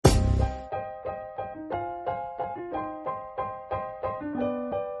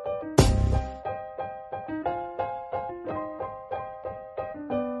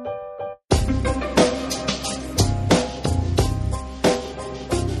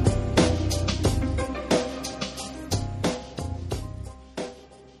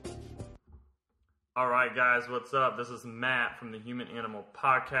Alright guys, what's up? This is Matt from the Human Animal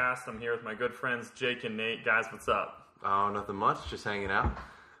Podcast. I'm here with my good friends Jake and Nate. Guys, what's up? Oh, nothing much. Just hanging out.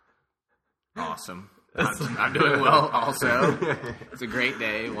 Awesome. I'm doing well also. It's a great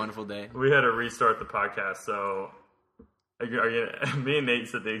day, wonderful day. We had to restart the podcast, so me and Nate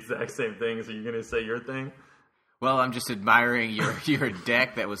said the exact same thing. So you're going to say your thing? Well, I'm just admiring your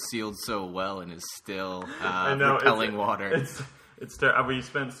deck that was sealed so well and is still repelling water. We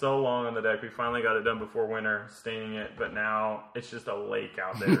spent so long on the deck. We finally got it done before winter, staining it, but now it's just a lake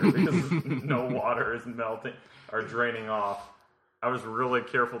out there because no water is melting or draining off. I was really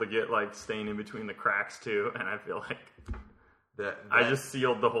careful to get stain in between the cracks too, and I feel like I just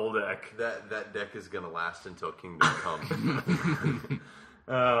sealed the whole deck. That deck is gonna last until Kingdom Come.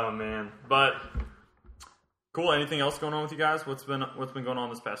 Oh man, but cool. Anything else going on with you guys? What's been going on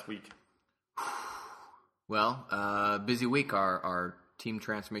this past week? Well, busy week. Our team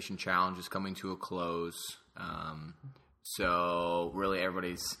transformation challenge is coming to a close. So really,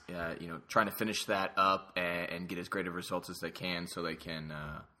 everybody's trying to finish that up and get as great of results as they can, so they can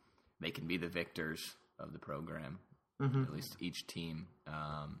be the victors of the program. Mm-hmm. At least each team.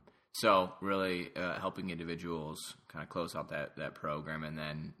 So really, helping individuals kind of close out that program and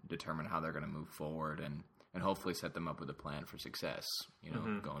then determine how they're going to move forward and hopefully set them up with a plan for success,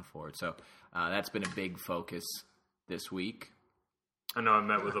 going forward. So that's been a big focus this week. I know I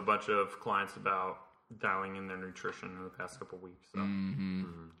met with a bunch of clients about dialing in their nutrition in the past couple of weeks. So I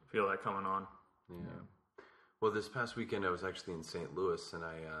feel that coming on. Yeah. Well, this past weekend I was actually in St. Louis, and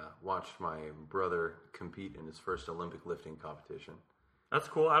I watched my brother compete in his first Olympic lifting competition. That's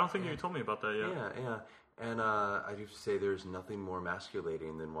cool. I don't think you told me about that yet. Yeah. And I do say there's nothing more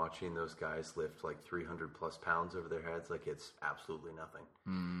emasculating than watching those guys lift 300 plus pounds over their heads. It's absolutely nothing.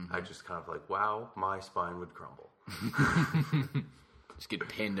 Mm-hmm. I just kind of wow, my spine would crumble. Just get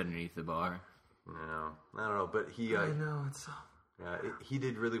pinned underneath the bar. No, I don't know, but he... I know, it's... he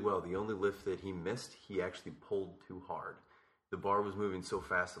did really well. The only lift that he missed, he actually pulled too hard. The bar was moving so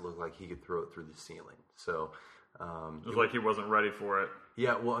fast it looked like he could throw it through the ceiling. So... it was like he wasn't ready for it.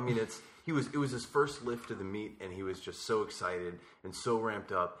 Yeah, well, I mean, it was his first lift of the meet, and he was just so excited and so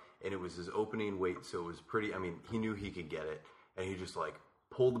ramped up, and it was his opening weight, so it was pretty... I mean, he knew he could get it, and he just,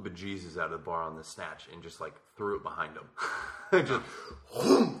 pulled the bejesus out of the bar on the snatch and just, threw it behind him. Just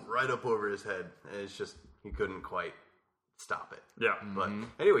right up over his head, and it's just... He couldn't quite stop it. Yeah. But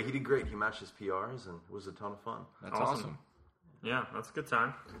anyway, he did great. He matched his PRs, and it was a ton of fun. That's awesome. Yeah, that's a good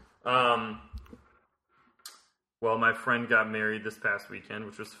time. Well, my friend got married this past weekend,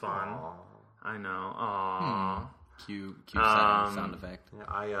 which was fun. Aww. I know. Aww. Cute sound effect. Yeah,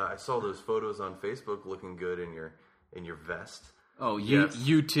 I saw those photos on Facebook looking good in your vest. Oh,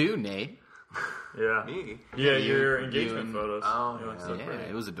 you too, Nate. Yeah. Me? Yeah, your engagement photos. Oh, you look so pretty.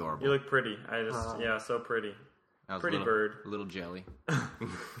 It was adorable. You look pretty. So pretty. Pretty bird. A little jelly.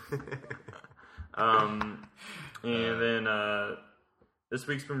 And then this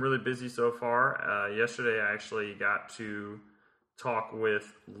week's been really busy so far. Yesterday I actually got to talk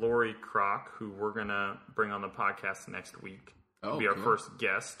with Lori Kroc, who we're going to bring on the podcast next week. Oh, be our first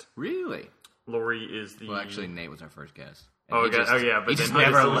guest. Really? Lori is the... Well, actually, Nate was our first guest. But he just then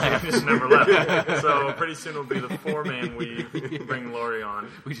never left. He just never left. So pretty soon it'll be the four-man we bring Lori on.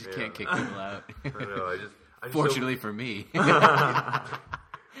 We just can't kick people out. I know, Fortunately for me.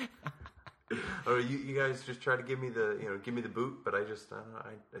 Oh, you guys just try to give me the boot, but I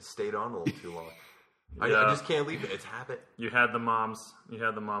stayed on a little too long. I just can't leave it. It's habit. You had the mom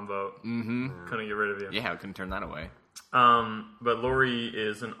vote. Mm-hmm. Couldn't get rid of you. Yeah, I couldn't turn that away. But Lori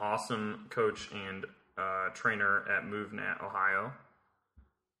is an awesome coach and trainer at MoveNat, Ohio.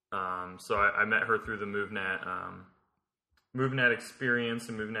 So I met her through the MoveNat experience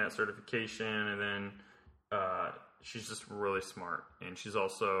and MoveNat certification, and then she's just really smart, and she's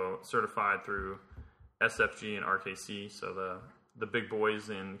also certified through SFG and RKC, so the big boys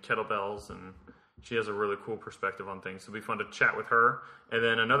in kettlebells, and she has a really cool perspective on things. So it'll be fun to chat with her. And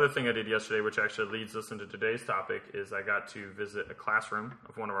then another thing I did yesterday, which actually leads us into today's topic, is I got to visit a classroom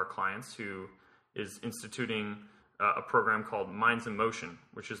of one of our clients who is instituting a program called Minds in Motion,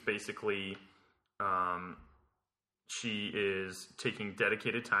 which is basically she is taking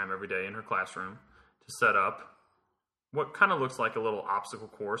dedicated time every day in her classroom to set up what kind of looks like a little obstacle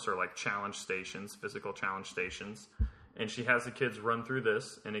course or challenge stations, physical challenge stations. And she has the kids run through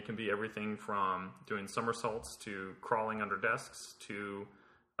this, and it can be everything from doing somersaults to crawling under desks to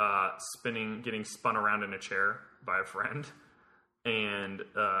getting spun around in a chair by a friend. And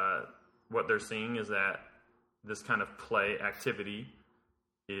what they're seeing is that this kind of play activity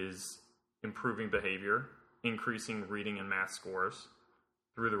is improving behavior, increasing reading and math scores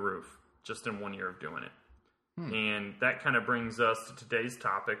through the roof. just in 1 year of doing it. And that kind of brings us to today's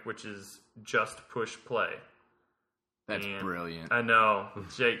topic, which is just push play. That's brilliant. I know.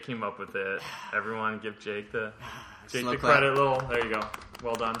 Jake came up with it. Everyone give Jake the Slow credit. There you go.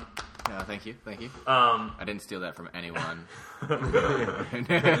 Well done. Thank you. I I didn't steal that from anyone.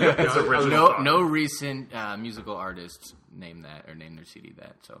 It's original. No recent musical artists name that or name their CD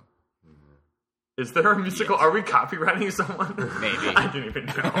that. So Is there a musical? Are we copywriting someone? Maybe. I didn't even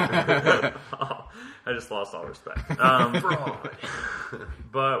know. I just lost all respect.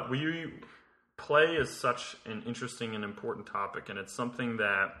 But play is such an interesting and important topic, and it's something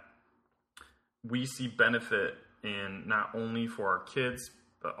that we see benefit in not only for our kids,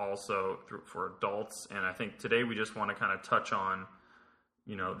 but also for adults. And I think today we just want to kind of touch on,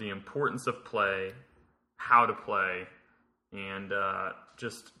 the importance of play, how to play, and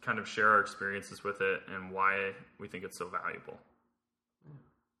just kind of share our experiences with it and why we think it's so valuable.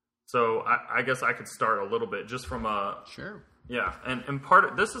 So I guess I could start a little bit just from sure. Yeah, and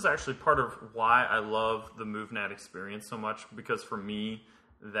this is actually part of why I love the MoveNet experience so much, because for me,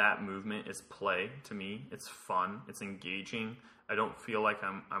 that movement is play. To me, it's fun, it's engaging. I don't feel like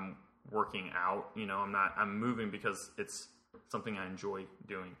I'm working out. I'm moving because it's something I enjoy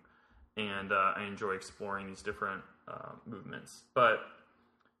doing, and I enjoy exploring these different movements. But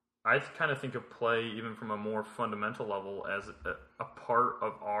I kind of think of play even from a more fundamental level as a part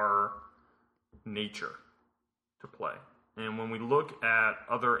of our nature to play. And when we look at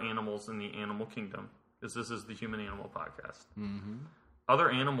other animals in the animal kingdom, because this is the Human Animal Podcast, other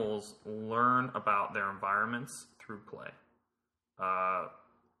animals learn about their environments through play.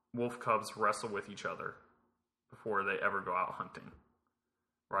 Wolf cubs wrestle with each other before they ever go out hunting,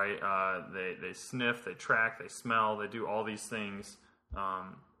 right? They sniff, they track, they smell, they do all these things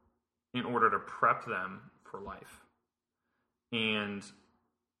in order to prep them for life. And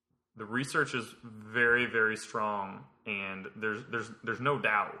the research is very, very strong, and there's no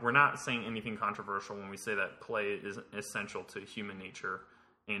doubt. We're not saying anything controversial when we say that play is essential to human nature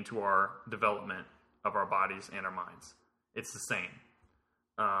and to our development of our bodies and our minds. It's the same.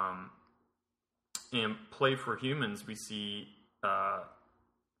 And play for humans, we see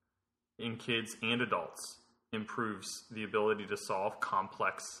in kids and adults, improves the ability to solve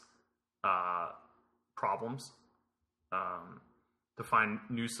complex problems, to find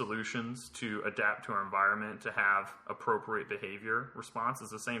new solutions, to adapt to our environment, to have appropriate behavior response.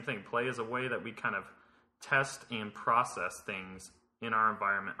 Is the same thing. Play is a way that we kind of test and process things in our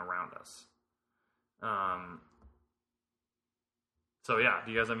environment around us. So yeah,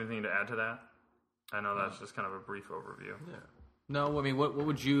 do you guys have anything to add to that? I know that's just kind of a brief overview. Yeah. No, I mean, what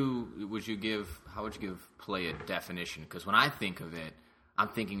would you give? How would you give play a definition? Because when I think of it, I'm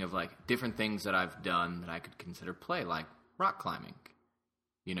thinking of like different things that I've done that I could consider play, like rock climbing.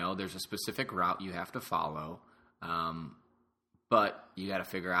 There's a specific route you have to follow, but you got to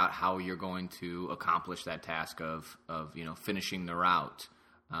figure out how you're going to accomplish that task of finishing the route.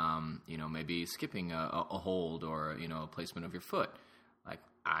 Maybe skipping a hold or a placement of your foot. Like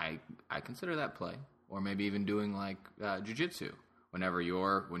I consider that play. Or maybe even doing like jiu-jitsu. When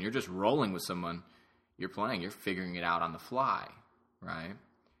you're just rolling with someone, you're playing, you're figuring it out on the fly, right?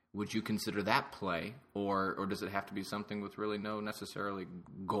 Would you consider that play, or does it have to be something with really no necessarily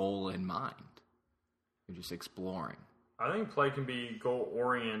goal in mind? You're just exploring. I think play can be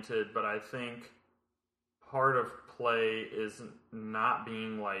goal-oriented, but I think part of play is not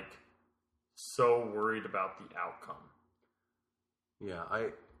being like so worried about the outcome. Yeah,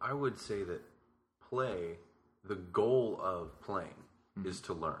 I would say that play, the goal of playing is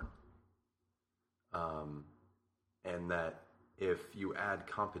to learn. And that if you add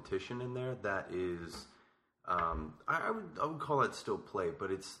competition in there, that is, I would call that still play,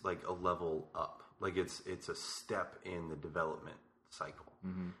 but it's like a level up. Like it's a step in the development cycle.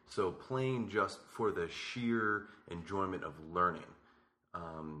 So playing just for the sheer enjoyment of learning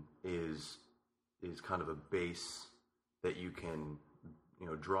is kind of a base that you can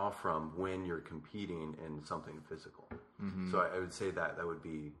draw from when you're competing in something physical. So I would say that would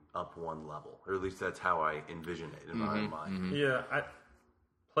be up one level, or at least that's how I envision it in my own mind. Yeah,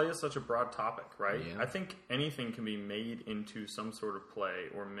 play is such a broad topic, right? Yeah. I think anything can be made into some sort of play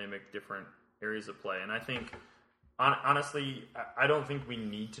or mimic different areas of play. And I think, honestly, I don't think we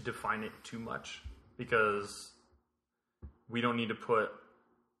need to define it too much, because we don't need to put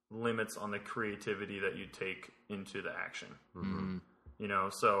limits on the creativity that you take into the action.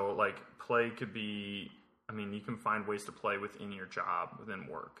 So like play could be, you can find ways to play within your job, within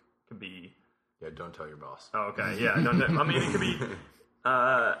work. It could be... Yeah, don't tell your boss. Oh, okay. Yeah. No, it could be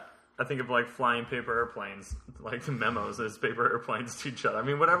I think of like flying paper airplanes, like the memos as paper airplanes to each other. I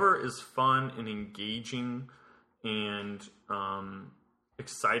mean, whatever is fun and engaging and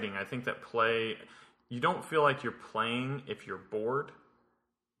exciting. I think that play, you don't feel like you're playing if you're bored.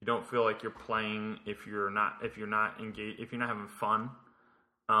 You don't feel like you're playing if you're not engaged, if you're not having fun.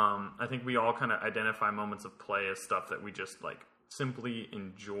 I think we all kind of identify moments of play as stuff that we just like simply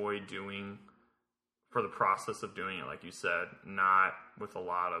enjoy doing for the process of doing it, like you said, not with a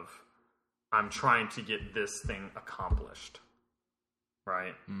lot of, I'm trying to get this thing accomplished,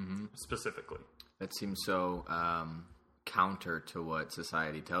 right? Mm-hmm. Specifically. That seems so counter to what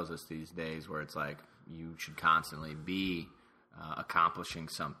society tells us these days, where it's like you should constantly be accomplishing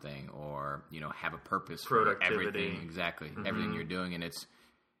something or, have a purpose for everything. Exactly. Mm-hmm. Everything you're doing. And it's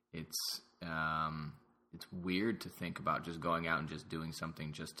weird to think about just going out and just doing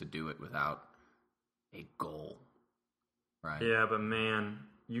something just to do it without a goal, right? Yeah, but man,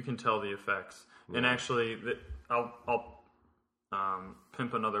 you can tell the effects. Yeah. And actually, I'll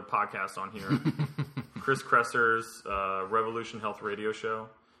pimp another podcast on here. Chris Kresser's Revolution Health radio show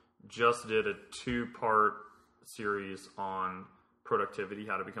just did a 2-part series on productivity,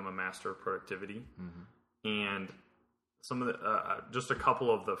 how to become a master of productivity. Mm-hmm. And some of the, just a couple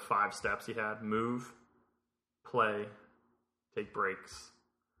of the 5 steps he had: move, play, take breaks.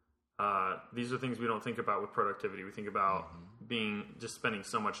 These are things we don't think about with productivity. We think about just spending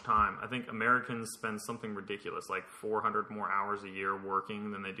so much time. I think Americans spend something ridiculous, like 400 more hours a year working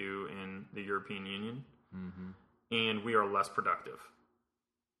than they do in the European Union. Mm-hmm. And we are less productive.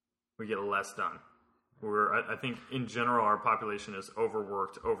 We get less done. I think in general, our population is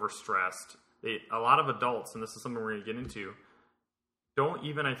overworked, overstressed. A lot of adults, and this is something we're going to get into, don't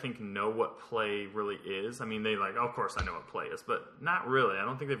even, I think, know what play really is. I mean, they like, oh, of course I know what play is, but not really. I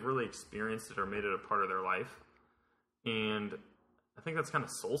don't think they've really experienced it or made it a part of their life. And I think that's kind of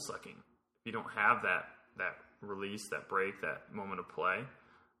soul-sucking. If you don't have that release, that break, that moment of play.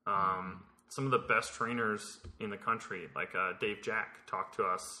 Some of the best trainers in the country, like Dave Jack, talked to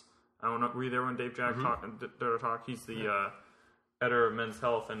us. I don't know, were you there when Dave Jack talked? He's the editor of Men's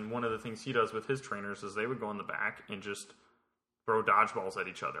Health, and one of the things he does with his trainers is they would go in the back and just throw dodgeballs at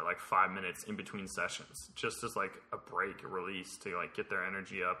each other like 5 minutes in between sessions, just as like a break, a release to like get their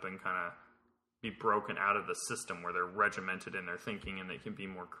energy up and kind of be broken out of the system where they're regimented in their thinking and they can be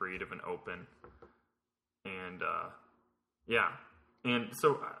more creative and open. And and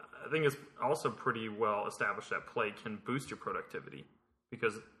so I think it's also pretty well established that play can boost your productivity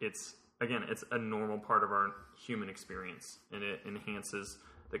because it's a normal part of our human experience, and it enhances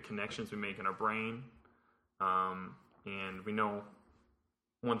the connections we make in our brain. And we know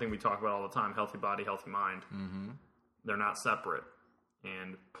one thing we talk about all the time: healthy body, healthy mind. Mm-hmm. They're not separate.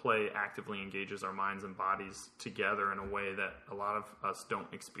 And play actively engages our minds and bodies together in a way that a lot of us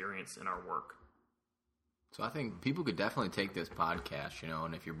don't experience in our work. So I think people could definitely take this podcast,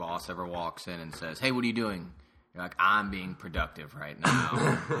 and if your boss ever walks in and says, "Hey, what are you doing?" You're like, "I'm being productive right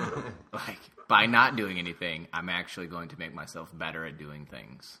now." Like, by not doing anything, I'm actually going to make myself better at doing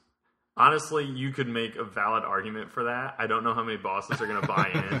things. Honestly, you could make a valid argument for that. I don't know how many bosses are going to buy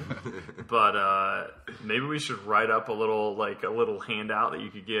in, but maybe we should write up a little handout that you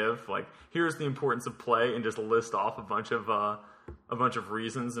could give. Like, here's the importance of play, and just list off a bunch of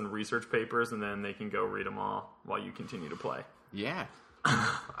reasons and research papers, and then they can go read them all while you continue to play. Yeah,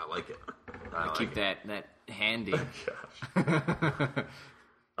 I like it. I keep that handy.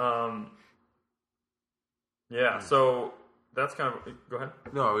 Yeah. So. That's kind of... Go ahead.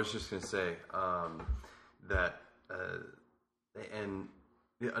 No, I was just going to say that... and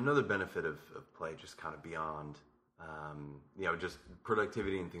another benefit of play, just kind of beyond, just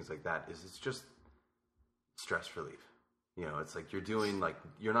productivity and things like that, is it's just stress relief. It's like you're doing,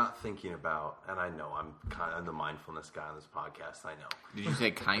 you're not thinking about... And I know I'm kind of the mindfulness guy on this podcast, I know. Did you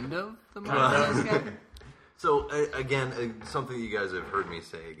say kind of the mindfulness guy? So, again, something you guys have heard me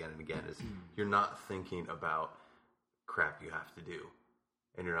say again and again is you're not thinking about crap you have to do,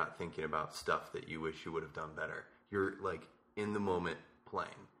 and you're not thinking about stuff that you wish you would have done better. You're like in the moment playing,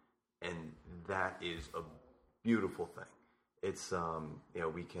 and that is a beautiful thing. It's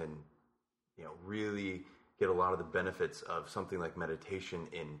we can really get a lot of the benefits of something like meditation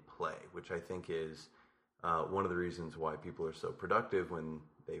in play, which I think is one of the reasons why people are so productive when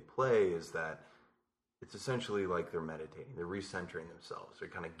they play, is that it's essentially like they're meditating. They're recentering themselves. They're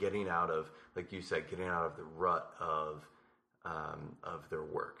kind of getting out of, like you said, getting out of the rut of their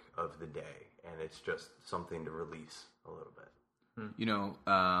work, of the day. And it's just something to release a little bit. We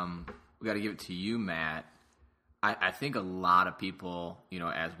got to give it to you, Matt. I think a lot of people,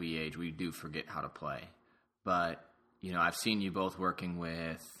 as we age, we do forget how to play. But, I've seen you both working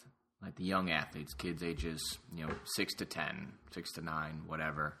with like the young athletes, kids ages 6 to 10, 6 to 9,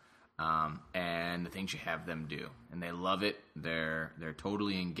 whatever, and the things you have them do, and they love it. They're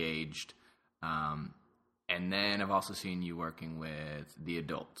totally engaged. And then I've also seen you working with the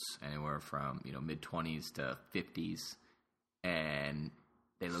adults, anywhere from mid-20s to 50s, and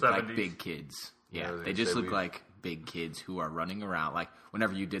they look 70s. like big kids. Yeah, they just look like big kids who are running around. Like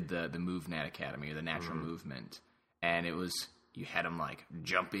whenever you did the MoveNat Academy or the Natural Movement, and it was you had them like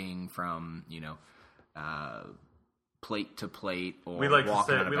jumping from plate to plate, or we like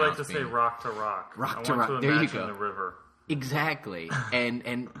walking to say on a we balance like to say beam. rock to rock. Rock I to want rock. to There you imagine go. the river. Exactly,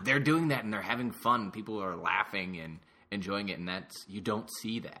 and they're doing that, and they're having fun. People are laughing and enjoying it, and you don't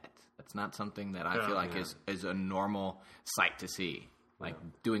see that. That's not something that I feel like is a normal sight to see. Like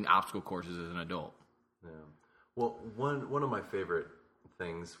doing obstacle courses as an adult. Yeah. Well, one of my favorite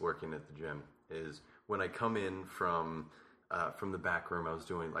things working at the gym is when I come in from the back room. I was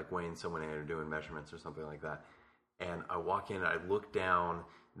doing like weighing someone in or doing measurements or something like that, and I walk in and I look down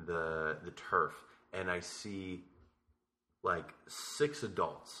the turf and I see like 6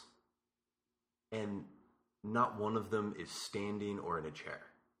 adults, and not one of them is standing or in a chair.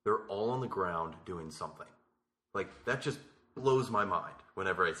 They're all on the ground doing something. Like that just blows my mind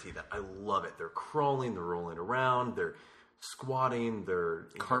whenever I see that. I love it. They're crawling, they're rolling around, they're squatting, they're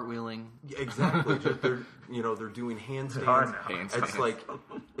Cartwheeling. Exactly. Just they're doing handstands. It's like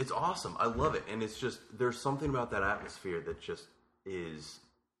it's awesome. I love it, and it's just there's something about that atmosphere that just is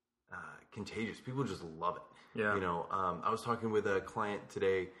contagious. People just love it. Yeah. I was talking with a client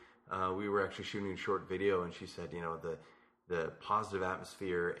today. We were actually shooting a short video, and she said, the positive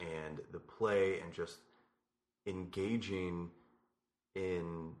atmosphere and the play and just engaging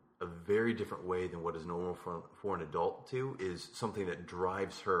in a very different way than what is normal for an adult to is something that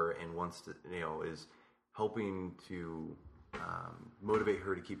drives her and wants to, is helping to motivate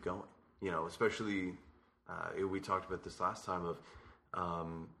her to keep going. Especially we talked about this last time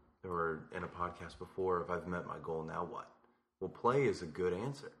or in a podcast before, if I've met my goal, now what? Well, play is a good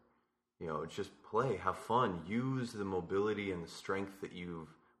answer. It's just play, have fun, use the mobility and the strength that you've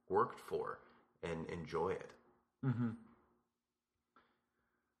worked for and enjoy it. Mm-hmm.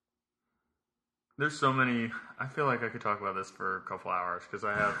 There's so many. I feel like I could talk about this for a couple hours because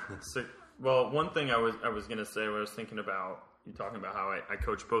I have Well, one thing I was going to say when I was thinking about you talking about how I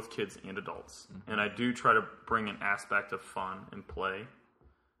coach both kids and adults, and I do try to bring an aspect of fun and play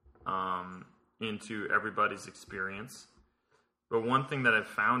into everybody's experience. But one thing that I've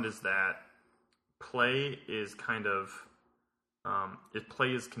found is that play is kind of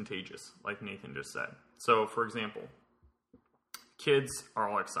play is contagious, like Nathan just said. So, for example, kids are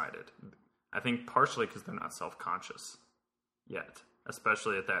all excited. I think partially because they're not self-conscious yet,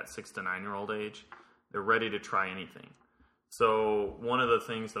 especially at that 6 to 9 year old age. They're ready to try anything. So one of the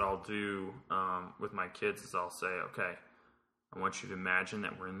things that I'll do with my kids is I'll say, okay, I want you to imagine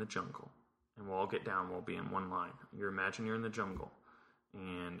that we're in the jungle, and we'll all get down. We'll be in one line. You imagine you're in the jungle,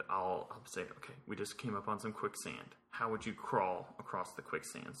 and I'll say, okay, we just came up on some quicksand. How would you crawl across the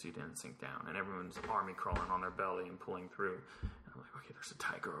quicksand so you didn't sink down? And everyone's army crawling on their belly and pulling through. And I'm like, okay, there's a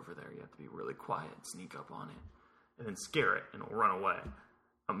tiger over there. You have to be really quiet, sneak up on it, and then scare it, and it'll run away.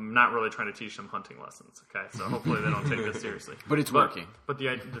 I'm not really trying to teach them hunting lessons, okay? So hopefully they don't take this seriously. But it's working. But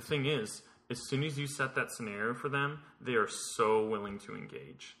the thing is, as soon as you set that scenario for them, they are so willing to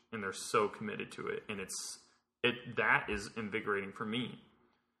engage, and they're so committed to it, and that is invigorating for me.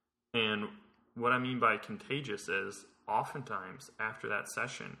 And what I mean by contagious is oftentimes after that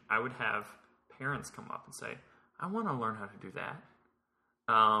session, I would have parents come up and say, I want to learn how to do that.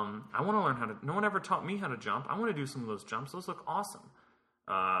 I want to learn no one ever taught me how to jump. I want to do some of those jumps. Those look awesome.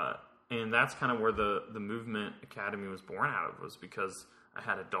 And that's kind of where the Movement Academy was born out of, was because I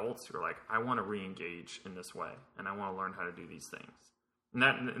had adults who were like, I want to re-engage in this way, and I want to learn how to do these things.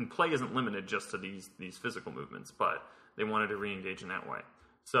 And play isn't limited just to these physical movements, but they wanted to re-engage in that way.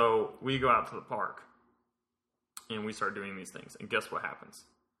 So we go out to the park, and we start doing these things. And guess what happens?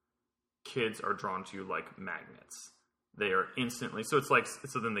 Kids are drawn to you like magnets. They are instantly... So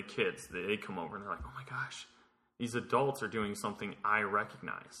then the kids, they come over, and they're like, oh my gosh, these adults are doing something I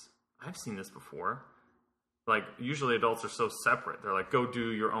recognize. I've seen this before. Like, usually adults are so separate. They're like, go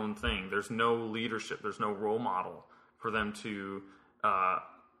do your own thing. There's no leadership. There's no role model for them to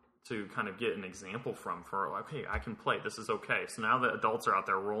kind of get an example from, for like, hey, I can play. This is okay. So now the adults are out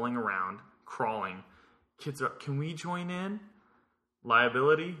there rolling around, crawling. Kids are, can we join in?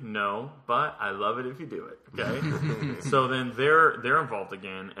 Liability? No, but I love it if you do it. Okay. So then they're involved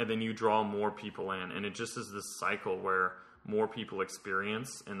again, and then you draw more people in, and it just is this cycle where more people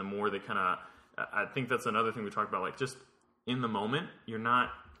experience, and the more they kind of, I think that's another thing we talked about, like just in the moment, you're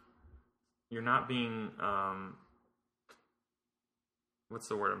not you're not being what's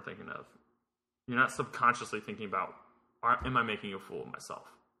the word I'm thinking of? You're not subconsciously thinking about, am I making a fool of myself?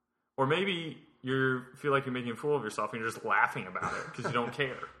 Or maybe you feel like you're making a fool of yourself and you're just laughing about it because you don't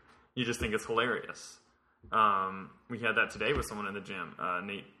care. You just think it's hilarious. We had that today with someone in the gym.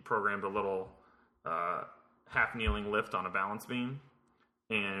 Nate programmed a little half-kneeling lift on a balance beam,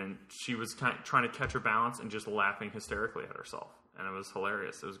 and she was trying to catch her balance and just laughing hysterically at herself. And it was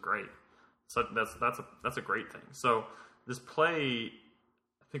hilarious. It was great. So that's a great thing. So this play,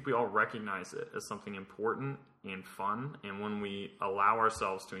 I think we all recognize it as something important and fun. And when we allow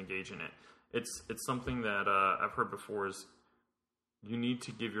ourselves to engage in it, it's something that I've heard before is you need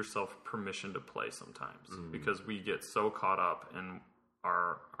to give yourself permission to play sometimes, because we get so caught up in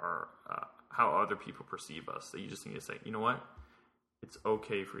our how other people perceive us that you just need to say, you know what? It's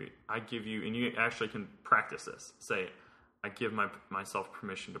okay for you. I give you, and you actually can practice this. Say, I give myself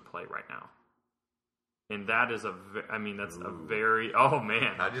permission to play right now. And that is that's a very, oh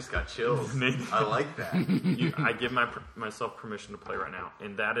man. I just got chills. I like that. I give myself permission to play right now.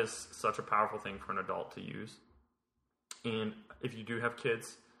 And that is such a powerful thing for an adult to use. And if you do have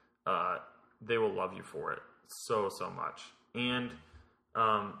kids, they will love you for it so much. And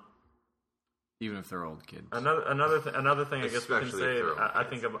even if they're old kids. Another thing I guess we can Especially say, if they're old I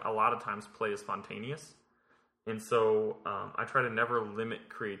think a lot of times play is spontaneous. And so I try to never limit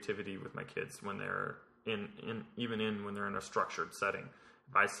creativity with my kids when they're when they're in a structured setting.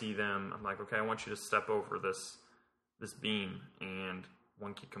 If I see them, I'm like, okay, I want you to step over this beam, and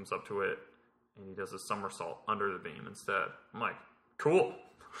one kid comes up to it and he does a somersault under the beam instead. I'm like, cool.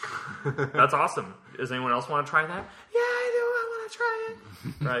 That's awesome. Does anyone else want to try that? Yeah, I do. I want to try it.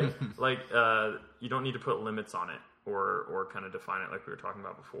 Right? Like, you don't need to put limits on it or kind of define it like we were talking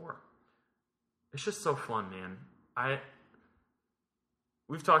about before. It's just so fun, man.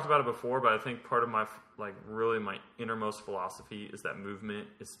 We've talked about it before, but I think part of my innermost philosophy is that movement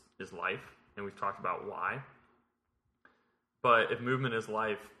is life, and we've talked about why. But if movement is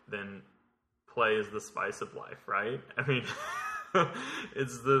life, then play is the spice of life, right? I mean,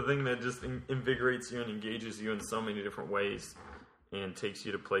 it's the thing that just invigorates you and engages you in so many different ways, and takes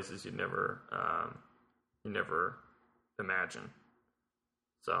you to places you never imagine.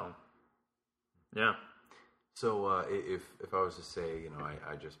 So, yeah. So if I was to say,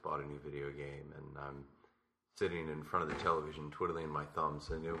 I just bought a new video game and I'm sitting in front of the television twiddling my thumbs,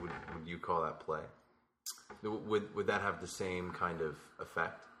 and would you call that play? Would that have the same kind of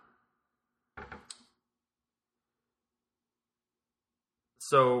effect?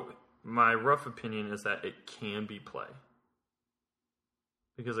 So my rough opinion is that it can be play.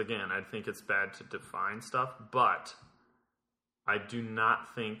 Because again, I think it's bad to define stuff, but I do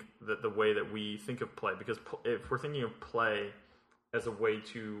not think that the way that we think of play, because if we're thinking of play as a way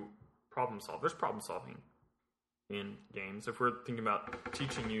to problem solve, there's problem solving in games. If we're thinking about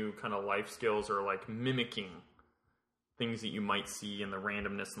teaching you kind of life skills or like mimicking things that you might see in the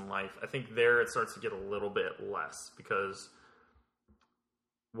randomness in life, I think there it starts to get a little bit less, because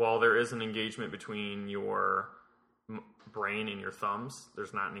while there is an engagement between your brain and your thumbs,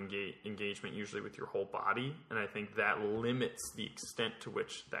 there's not an engagement usually with your whole body, and I think that limits the extent to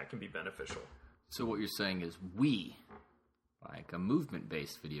which that can be beneficial. So what you're saying is we like a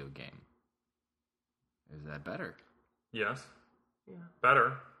movement-based video game. Is that better? Yes. Yeah.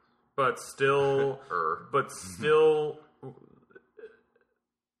 Better. But still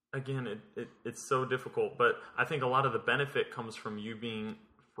again, it's so difficult, but I think a lot of the benefit comes from you being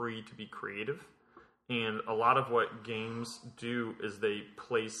free to be creative. And a lot of what games do is they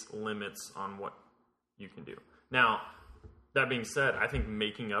place limits on what you can do. Now, that being said, I think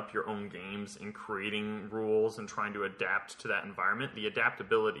making up your own games and creating rules and trying to adapt to that environment, the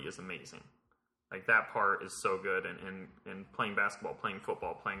adaptability is amazing. Like, that part is so good. And playing basketball, playing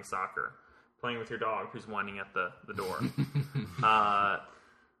football, playing soccer, playing with your dog who's whining at the door.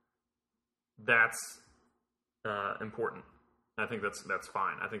 That's important. I think that's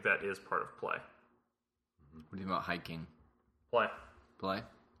fine. I think that is part of play. What do you think about hiking? Play.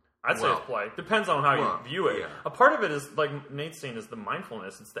 I'd say it's play. Depends on how you view it. Yeah. A part of it is, like Nate's saying, is the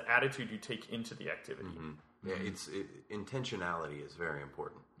mindfulness. It's the attitude you take into the activity. Mm-hmm. Yeah, intentionality is very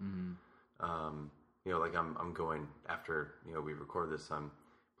important. Mm-hmm. Like I'm going after we record this. I'm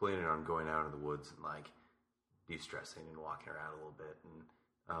planning on going out in the woods and like de-stressing and walking around a little bit.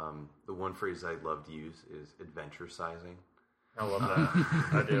 And the one phrase I love to use is adventure-sizing. I love that.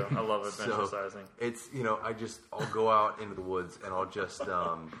 I do. I love adventure-sizing. It's, I'll go out into the woods and I'll just,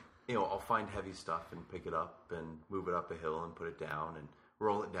 I'll find heavy stuff and pick it up and move it up a hill and put it down and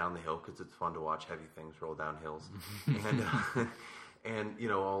roll it down the hill because it's fun to watch heavy things roll down hills. And,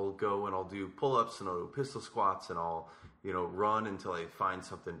 I'll go and I'll do pull-ups and I'll do pistol squats and I'll, run until I find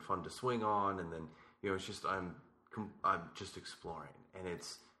something fun to swing on. And then, it's just, I'm just exploring, and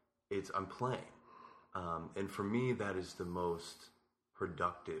I'm playing. And for me, that is the most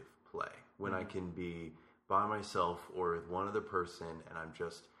productive play, when I can be by myself or with one other person and I'm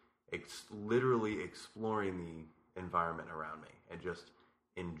just literally exploring the environment around me and just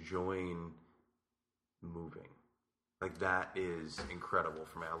enjoying moving. Like, that is incredible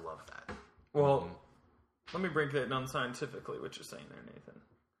for me. I love that. Well, let me break that down scientifically, what you're saying there, Nathan.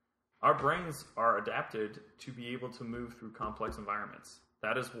 Our brains are adapted to be able to move through complex environments.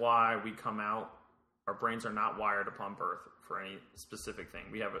 That is why we come out, our brains are not wired upon birth for any specific thing.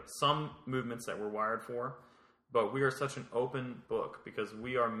 We have some movements that we're wired for, but we are such an open book because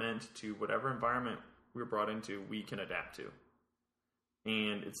we are meant to, whatever environment we're brought into, we can adapt to.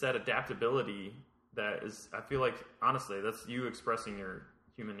 And it's that adaptability that is, I feel like, honestly, that's you expressing your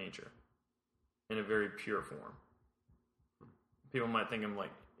human nature in a very pure form. People might think I'm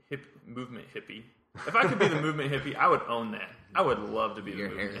like movement hippie. If I could be the movement hippie, I would own that. I would love to be the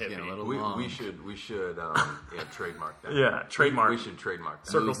movement hippie. We should trademark that. Yeah, trademark. We should trademark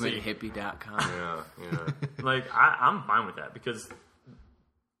that. CircleChippy.com. Yeah. Like, I'm fine with that because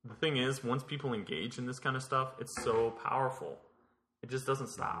the thing is, once people engage in this kind of stuff, it's so powerful. It just doesn't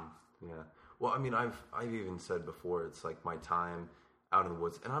stop. Yeah. Well, I mean, I've even said before, it's like my time out in the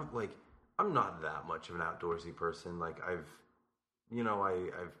woods, and I'm not that much of an outdoorsy person. Like, I've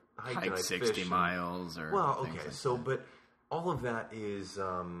hiked and I 60 miles or but all of that is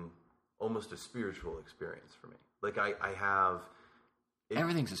almost a spiritual experience for me. Like, I have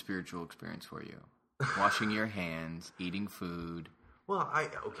everything's a spiritual experience for you. Washing your hands, eating food. Well, let's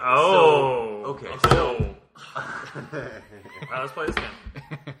play this game.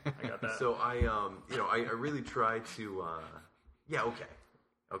 I got that. So I really try to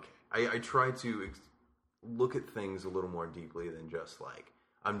I try to look at things a little more deeply than just like,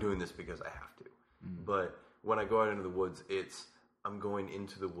 I'm doing this because I have to. But when I go out into the woods, I'm going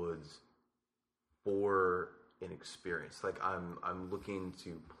into the woods for an experience. Like, I'm looking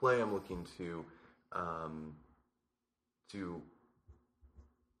to play. I'm looking to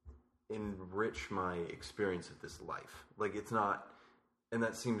enrich my experience of this life. Like, it's not, and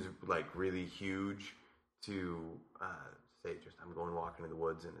that seems like really huge to say, just I'm going to walk into the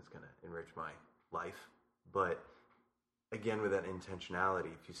woods and it's going to enrich my life. But again, with that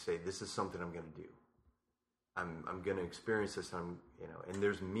intentionality, if you say, this is something I'm going to do, I'm going to experience this, and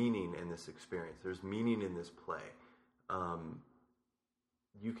there's meaning in this experience. There's meaning in this play.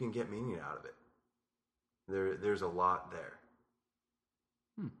 You can get meaning out of it. There's a lot there.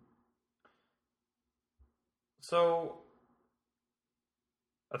 So,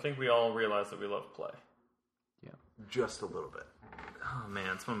 I think we all realize that we love play. Yeah. Just a little bit. Oh, man,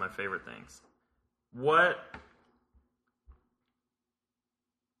 it's one of my favorite things. What,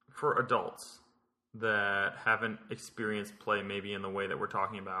 for adults that haven't experienced play maybe in the way that we're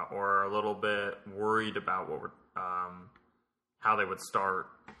talking about, or are a little bit worried about what we're, how they would start.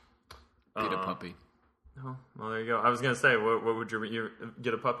 Get a puppy. Oh, well, there you go. I was going to say, what would you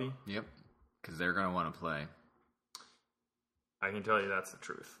get a puppy? Yep, because they're going to want to play. I can tell you that's the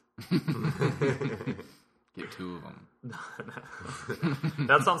truth. Get 2 of them.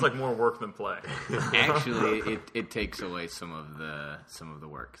 That sounds like more work than play. Actually, it takes away some of the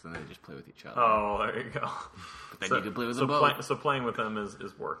work, so then they just play with each other. Oh, there you go. But then you can play with them both. So playing with them is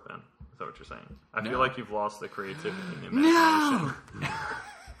work then? Is that what you're saying? I feel like you've lost the creativity and the No!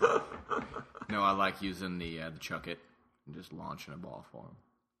 imagination. No, I like using the chuck it and just launching a ball for them.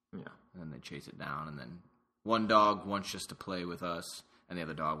 Yeah. And then they chase it down, and then one dog wants just to play with us, and the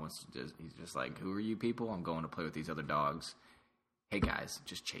other dog wants to he's just like, who are you people? I'm going to play with these other dogs. Hey guys,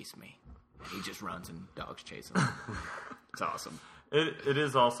 just chase me. And he just runs and dogs chase him. It's awesome. It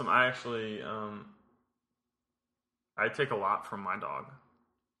is awesome. I actually, I take a lot from my dog,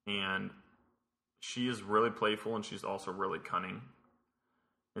 and she is really playful, and she's also really cunning.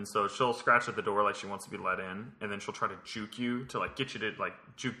 And so she'll scratch at the door like she wants to be let in, and then she'll try to juke you to like get you to like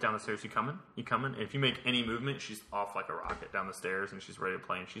juke down the stairs. You coming? You coming? And if you make any movement, she's off like a rocket down the stairs, and she's ready to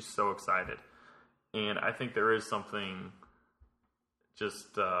play, and she's so excited. And I think there is something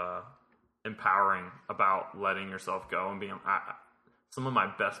just empowering about letting yourself go and being. Some of my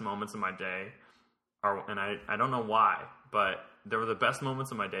best moments of my day are, and I don't know why, but they were the best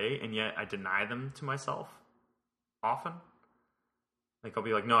moments of my day, and yet I deny them to myself often. Like, I'll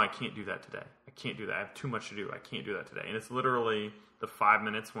be like, no, I can't do that today. I can't do that. I have too much to do. I can't do that today. And it's literally the 5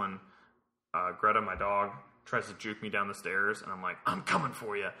 minutes when Greta, my dog, tries to juke me down the stairs, and I'm like, I'm coming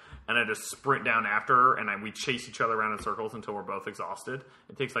for you. And I just sprint down after her, and we chase each other around in circles until we're both exhausted.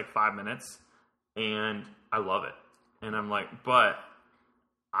 It takes like 5 minutes, and I love it. And I'm like, but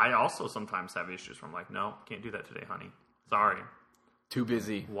I also sometimes have issues where I'm like, no, can't do that today, honey. Sorry. Too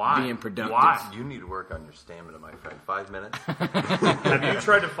busy Why? being productive. Why? You need to work on your stamina, my friend. 5 minutes? Have you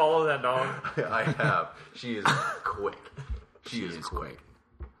tried to follow that dog? I have. She is quick. She is quick.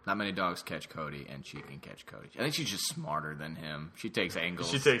 Not many dogs catch Cody, and she can catch Cody. I think she's just smarter than him. She takes angles.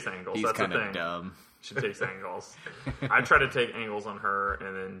 She takes angles. He's That's the kind thing. of dumb. She takes angles. I try to take angles on her,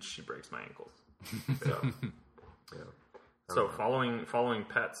 and then she breaks my ankles. So, Yeah. so following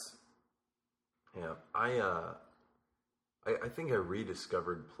pets. Yeah. I think I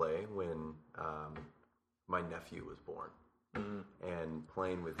rediscovered play when my nephew was born, and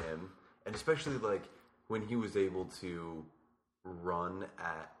playing with him, and especially like when he was able to run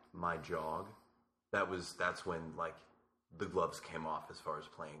at my jog. That's when like the gloves came off as far as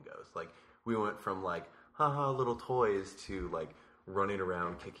playing goes. Like we went from like haha little toys to like running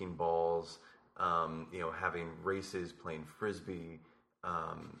around kicking balls, having races, playing frisbee.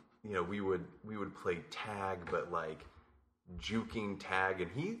 We would play tag, but like juking tag, and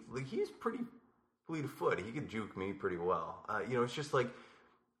he's pretty fleet of foot. He could juke me pretty well. It's just like,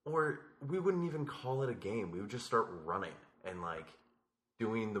 or we wouldn't even call it a game. We would just start running and like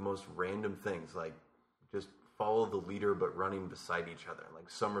doing the most random things, like just follow the leader but running beside each other, like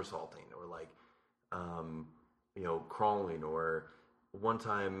somersaulting or like crawling. Or one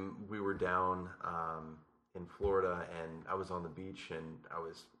time we were down in Florida, and I was on the beach, and I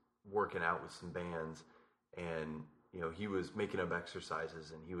was working out with some bands, and he was making up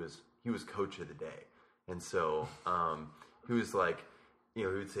exercises, and he was coach of the day. And so he was like, he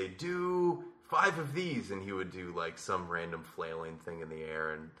would say, do 5 of these, and he would do like some random flailing thing in the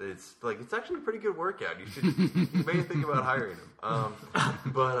air, and it's actually a pretty good workout. You may think about hiring him.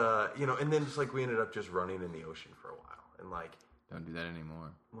 And then just like we ended up just running in the ocean for a while, and like, Don't do that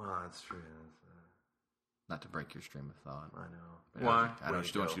anymore. well, that's true. Not to break your stream of thought. I know. But Why? I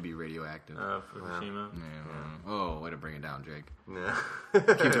don't want you to be radioactive. Fukushima. Yeah. Oh, way to bring it down, Jake. Yeah. Keep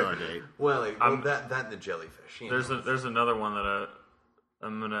it on, Jake. Well, that and the jellyfish. There's another one that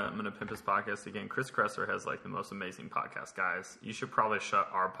I'm gonna pimp his podcast again. Chris Kresser has like the most amazing podcast, guys. You should probably shut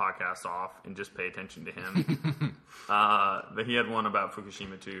our podcast off and just pay attention to him. But he had one about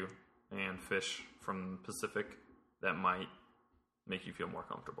Fukushima too, and fish from the Pacific that might make you feel more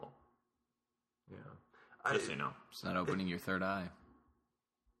comfortable. Yeah. Just so you know, It's not opening your third eye.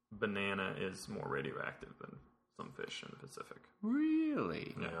 banana is more radioactive than some fish in the Pacific.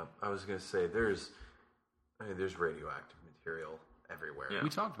 Really? Yeah. I was gonna say there's radioactive material everywhere. Yeah. We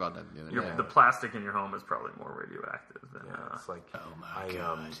talked about that the other day. The plastic in your home is probably more radioactive than. Yeah, it's like, Oh my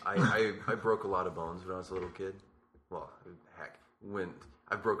God. I broke a lot of bones when I was a little kid. Well, heck,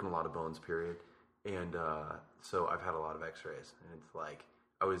 I've broken a lot of bones, period. And so I've had a lot of x-rays. And it's like,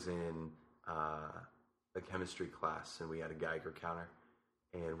 I was in a chemistry class, and we had a Geiger counter,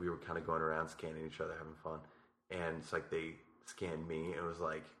 and we were kind of going around scanning each other, having fun. And it's like they scanned me, and it was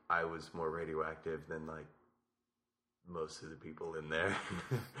like I was more radioactive than like most of the people in there.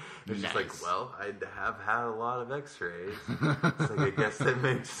 It's just like, well, I have had a lot of x-rays. It's like, I guess that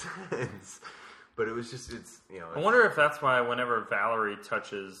makes sense. But it was just, I wonder if that's why whenever Valerie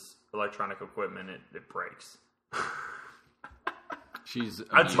touches electronic equipment, it breaks.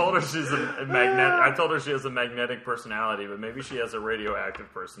 I told her she's a magnetic. I told her she has a magnetic personality, but maybe she has a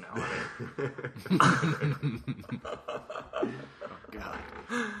radioactive personality. Oh, God.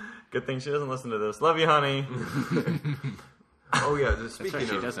 Good thing she doesn't listen to this. Love you, honey. Oh yeah, That's right,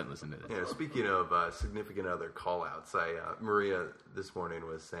 she doesn't listen to this. Yeah, speaking of significant other call-outs, Maria this morning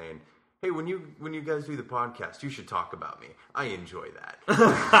was saying, hey, when you guys do the podcast, you should talk about me. I enjoy that.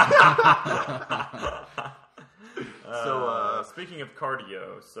 Speaking of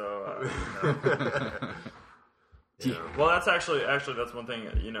cardio, well, that's actually that's one thing.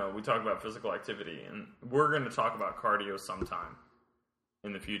 We talk about physical activity, and we're going to talk about cardio sometime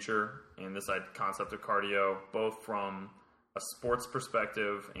in the future. And this concept of cardio, both from a sports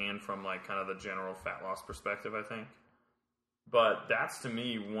perspective and from like kind of the general fat loss perspective, I think. But that's to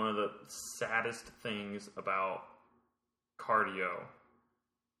me one of the saddest things about cardio,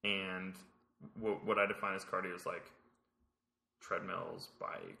 and what I define as cardio is like treadmills,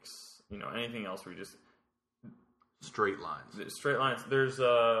 bikes, anything else where you just straight lines. Straight lines. There's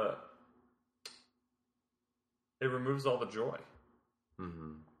it removes all the joy.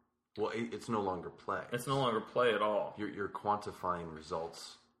 Mm-hmm. Well, it's no longer play. It's no longer play at all. You're quantifying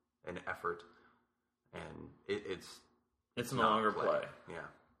results and effort, and it's no longer play. Yeah.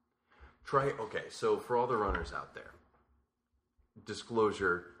 Okay, so for all the runners out there,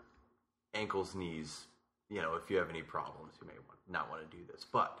 disclosure, ankles, knees, if you have any problems, you may not want to do this.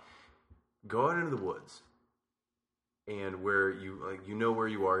 But go out into the woods and where you know where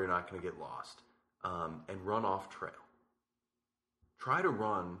you are, you're not going to get lost, and run off trail. Try to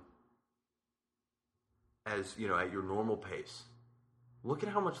run as, at your normal pace. Look at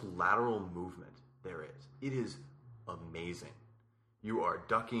how much lateral movement there is. It is amazing. You are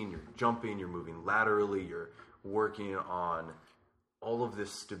ducking, you're jumping, you're moving laterally, you're working on all of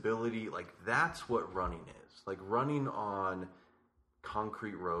this stability. Like, that's what running is. Like, running on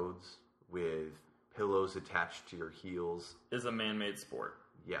concrete roads with pillows attached to your heels is a man-made sport.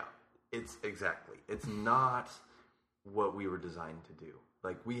 Yeah, it's not what we were designed to do.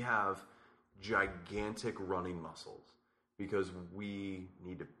 Like, we have gigantic running muscles because we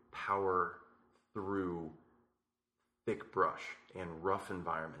need to power through thick brush and rough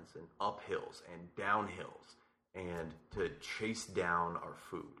environments and uphills and downhills and to chase down our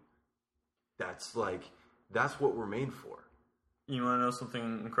food. That's what we're made for. You want to know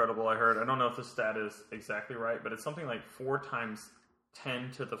something incredible I heard? I don't know if the stat is exactly right, but it's something like 4 times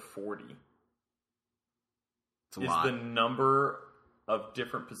 10 to the 40 It's a lot. the number of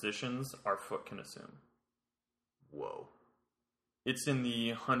different positions our foot can assume. Whoa. It's in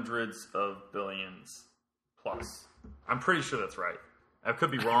the hundreds of billions plus. I'm pretty sure that's right. I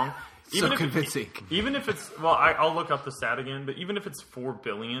could be wrong. So convincing. Even if it's... Well, I'll look up the stat again, but even if it's 4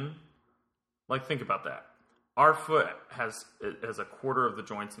 billion, like, think about that. Our foot has a quarter of the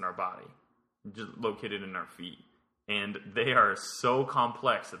joints in our body, just located in our feet. And they are so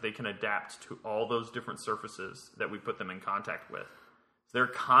complex that they can adapt to all those different surfaces that we put them in contact with. So they're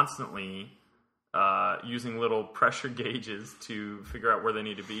constantly using little pressure gauges to figure out where they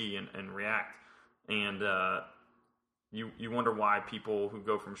need to be and react. And you wonder why people who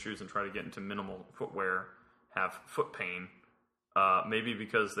go from shoes and try to get into minimal footwear have foot pain. Maybe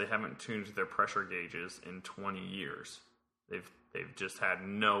because they haven't tuned their pressure gauges in 20 years. They've just had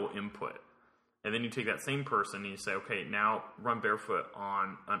no input. And then you take that same person and you say, okay, now run barefoot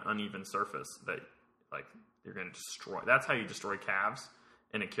on an uneven surface that, like, you're going to destroy. That's how you destroy calves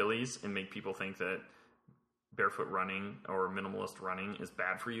and Achilles and make people think that barefoot running or minimalist running is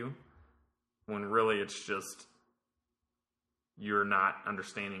bad for you. When really it's just you're not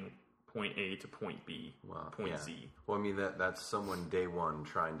understanding point A to point B, point Z. Well, I mean, that's someone day one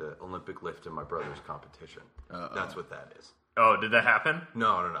trying to Olympic lift in my brother's competition. That's what that is. Oh, did that happen?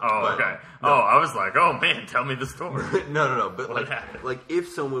 No. Oh, okay. No. Oh, I was like, oh man, tell me the story. No. But what happened? Like, if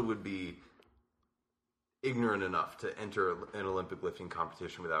someone would be ignorant enough to enter an Olympic lifting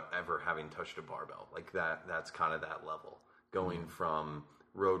competition without ever having touched a barbell, like that's kind of that level, going from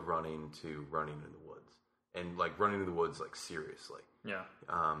road running to running in the woods, and like running in the woods, like, seriously. Yeah.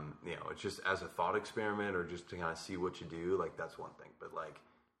 It's just as a thought experiment or just to kind of see what you do. Like, that's one thing, but like,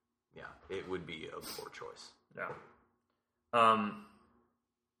 yeah, it would be a poor choice. Yeah.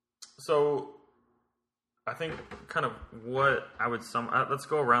 So I think kind of what I would let's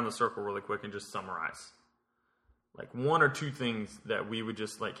go around the circle really quick and just summarize. Like, 1 or 2 things that we would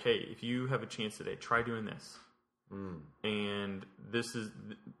just like, hey, if you have a chance today, try doing this. And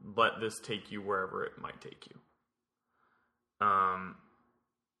let this take you wherever it might take you.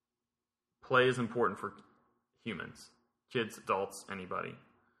 Play is important for humans, kids, adults, anybody.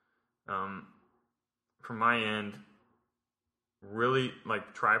 From my end, really,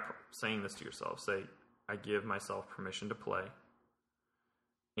 like, try saying this to yourself. Say, I give myself permission to play.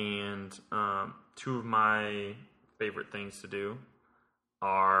 And 2 of my favorite things to do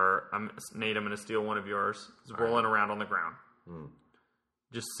are, Nate, I'm going to steal one of yours. It's rolling around on the ground.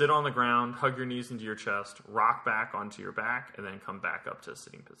 Just sit on the ground, hug your knees into your chest, rock back onto your back, and then come back up to a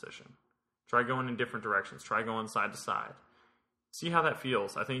sitting position. Try going in different directions. Try going side to side. See how that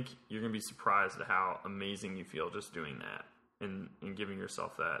feels. I think you're going to be surprised at how amazing you feel just doing that and giving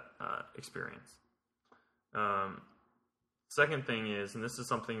yourself that experience. Second thing is, and this is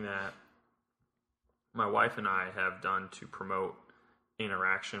something that my wife and I have done to promote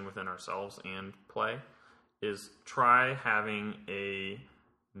interaction within ourselves and play, is try having a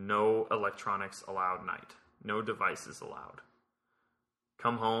no electronics allowed night. No devices allowed.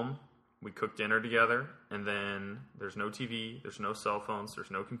 Come home, we cook dinner together, and then there's no TV, there's no cell phones,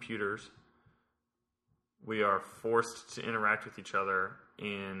 there's no computers. We are forced to interact with each other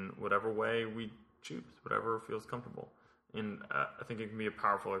in whatever way we choose, whatever feels comfortable. And I think it can be a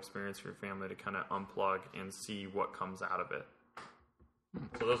powerful experience for your family to kind of unplug and see what comes out of it.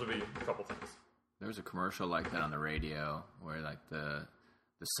 So those would be a couple things. There was a commercial like that on the radio where, like, the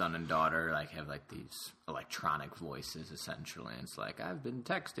the son and daughter like have like these electronic voices essentially. And it's like, I've been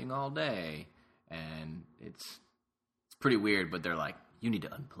texting all day, and it's pretty weird. But they're like, you need to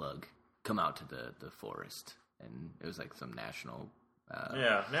unplug. Come out to the forest, and it was like some national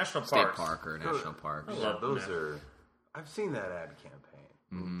national state parks. park or national park. Yeah, those are. I've seen that ad campaign.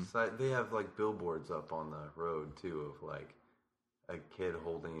 Mm-hmm. So they have like billboards up on the road too of like a kid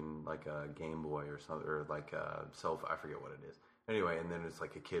holding like a Game Boy or something, or like a I forget what it is. Anyway, and then it's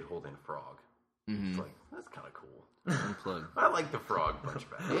like a kid holding a frog. It's like, that's kind of cool. Unplug. I like the frog much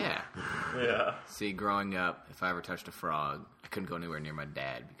better. Yeah. Yeah. See, growing up, if I ever touched a frog, I couldn't go anywhere near my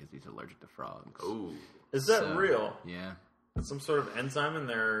dad because he's allergic to frogs. Ooh. Is that real? Yeah. Some sort of enzyme in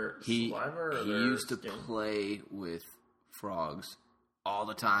their saliva or he their used to skin? play with frogs all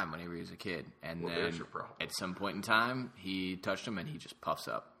the time when he was a kid. And Well, then there's your problem. at some point in time, he touched them and he just puffs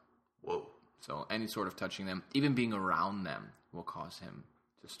up. Whoa. So any sort of touching them, even being around them, will cause him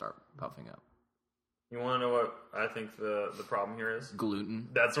to start puffing up. You want to know what I think the problem here is? Gluten.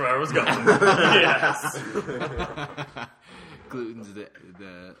 That's where I was going. Yes. Gluten's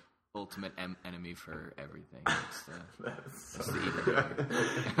the ultimate enemy for everything. It's the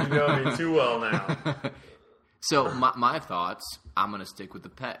evil. You know me too well now. So my thoughts, I'm going to stick with the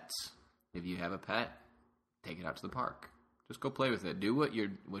pets. If you have a pet, take it out to the park. Just go play with it. Do what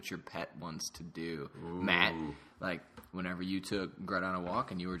your pet wants to do. Ooh. Matt, like whenever you took Greta on a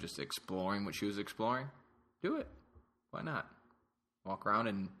walk and you were just exploring what she was exploring, do it. Why not? Walk around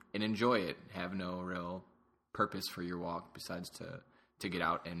and enjoy it. Have no real purpose for your walk besides to get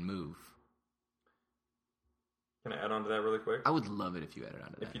out and move. Can I add on to that really quick? I would love it if you added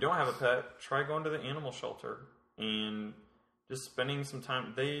on to that. If you don't have a pet, try going to the animal shelter and just spending some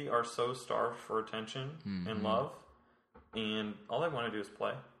time. They are so starved for attention and love, and all they want to do is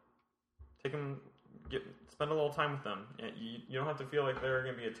play. Take them, spend a little time with them. You don't have to feel like they're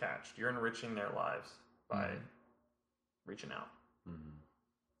going to be attached. You're enriching their lives by reaching out.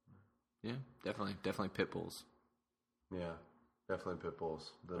 Yeah, definitely pit bulls. Yeah, definitely pit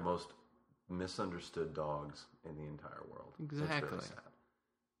bulls. The most misunderstood dogs in the entire world. Exactly. It's really sad.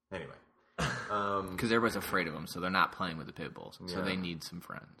 Anyway. Because everybody's afraid of them, so they're not playing with the pit bulls. So Yeah. they need some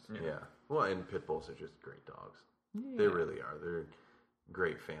friends. Yeah. Well, and pit bulls are just great dogs. Yeah. They really are. They're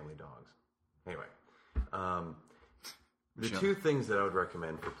great family dogs. Anyway. The two things that I would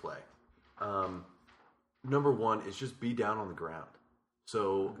recommend for play. Number one is just be down on the ground.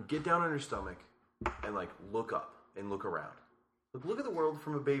 So get down on your stomach and like look up and look around. Look at the world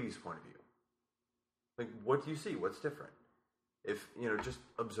from a baby's point of view. Like, what do you see? What's different? If, just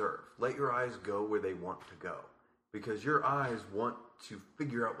observe. Let your eyes go where they want to go. Because your eyes want to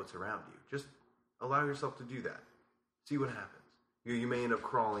figure out what's around you. Just allow yourself to do that. See what happens. You may end up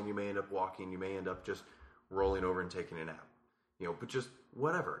crawling, you may end up walking, you may end up just rolling over and taking a nap. But just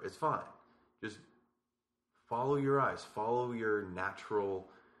whatever. It's fine. Just follow your eyes. Follow your natural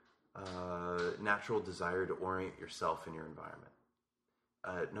desire to orient yourself in your environment.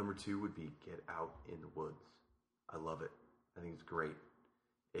 Number two would be get out in the woods. I love it. I think it's great.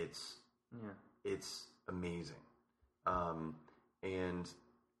 It's amazing. And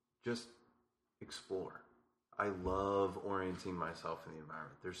just explore. I love orienting myself in the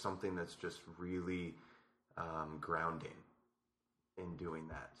environment. There's something that's just really grounding in doing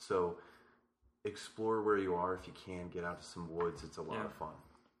that. So explore where you are if you can. Get out to some woods. It's a lot of fun.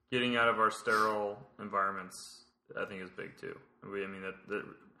 Getting out of our sterile environments, I think, is big too.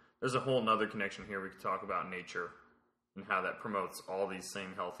 There's a whole nother connection here. We could talk about nature and how that promotes all these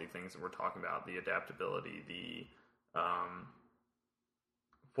same healthy things that we're talking about: the adaptability, the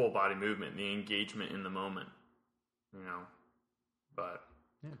full body movement, the engagement in the moment. But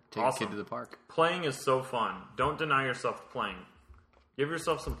Take a kid to the park. Playing is so fun. Don't deny yourself playing. Give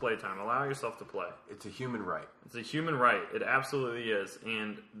yourself some playtime. Allow yourself to play. It's a human right. It's a human right. It absolutely is.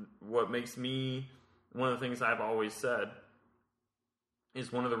 And what makes me, one of the things I've always said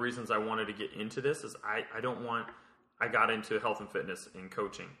is one of the reasons I wanted to get into this is I got into health and fitness and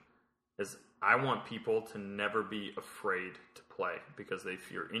coaching is I want people to never be afraid to play because they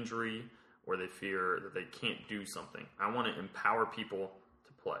fear injury or they fear that they can't do something. I want to empower people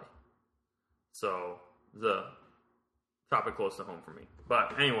to play. So the topic close to home for me.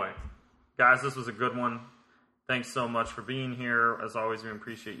 But anyway, guys, this was a good one. Thanks so much for being here. As always, we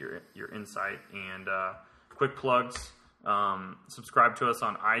appreciate your insight. And quick plugs. Subscribe to us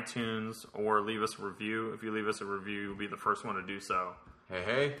on iTunes or leave us a review. If you leave us a review, you'll be the first one to do so.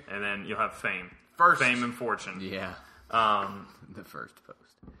 Hey. And then you'll have fame. First. Fame and fortune. Yeah. The first post.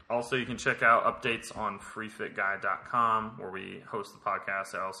 Also, you can check out updates on freefitguy.com where we host the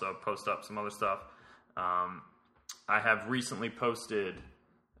podcast. I also post up some other stuff. I have recently posted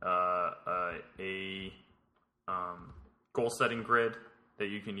a goal setting grid that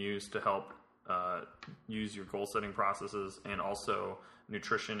you can use to help use your goal setting processes, and also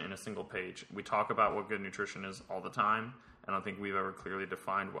nutrition in a single page. We talk about what good nutrition is all the time. I don't think we've ever clearly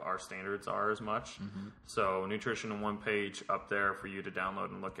defined what our standards are as much. So nutrition in one page up there for you to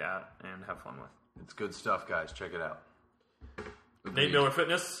download and look at and have fun with. It's good stuff, guys. Check it out. Nate Miller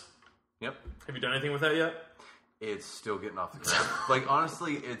Fitness. Yep. Have you done anything with that yet? It's still getting off the ground. Like,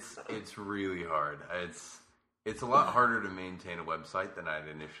 honestly, it's really hard. It's a lot harder to maintain a website than I'd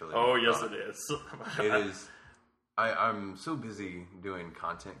initially thought. It is. It is. I'm so busy doing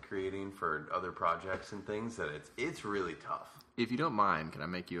content creating for other projects and things that it's really tough. If you don't mind, can I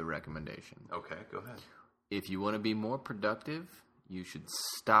make you a recommendation? Okay, go ahead. If you want to be more productive, you should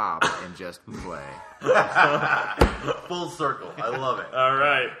stop and just play. Full circle. I love it. All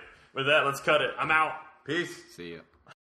right. With that, let's cut it. I'm out. Peace. See you.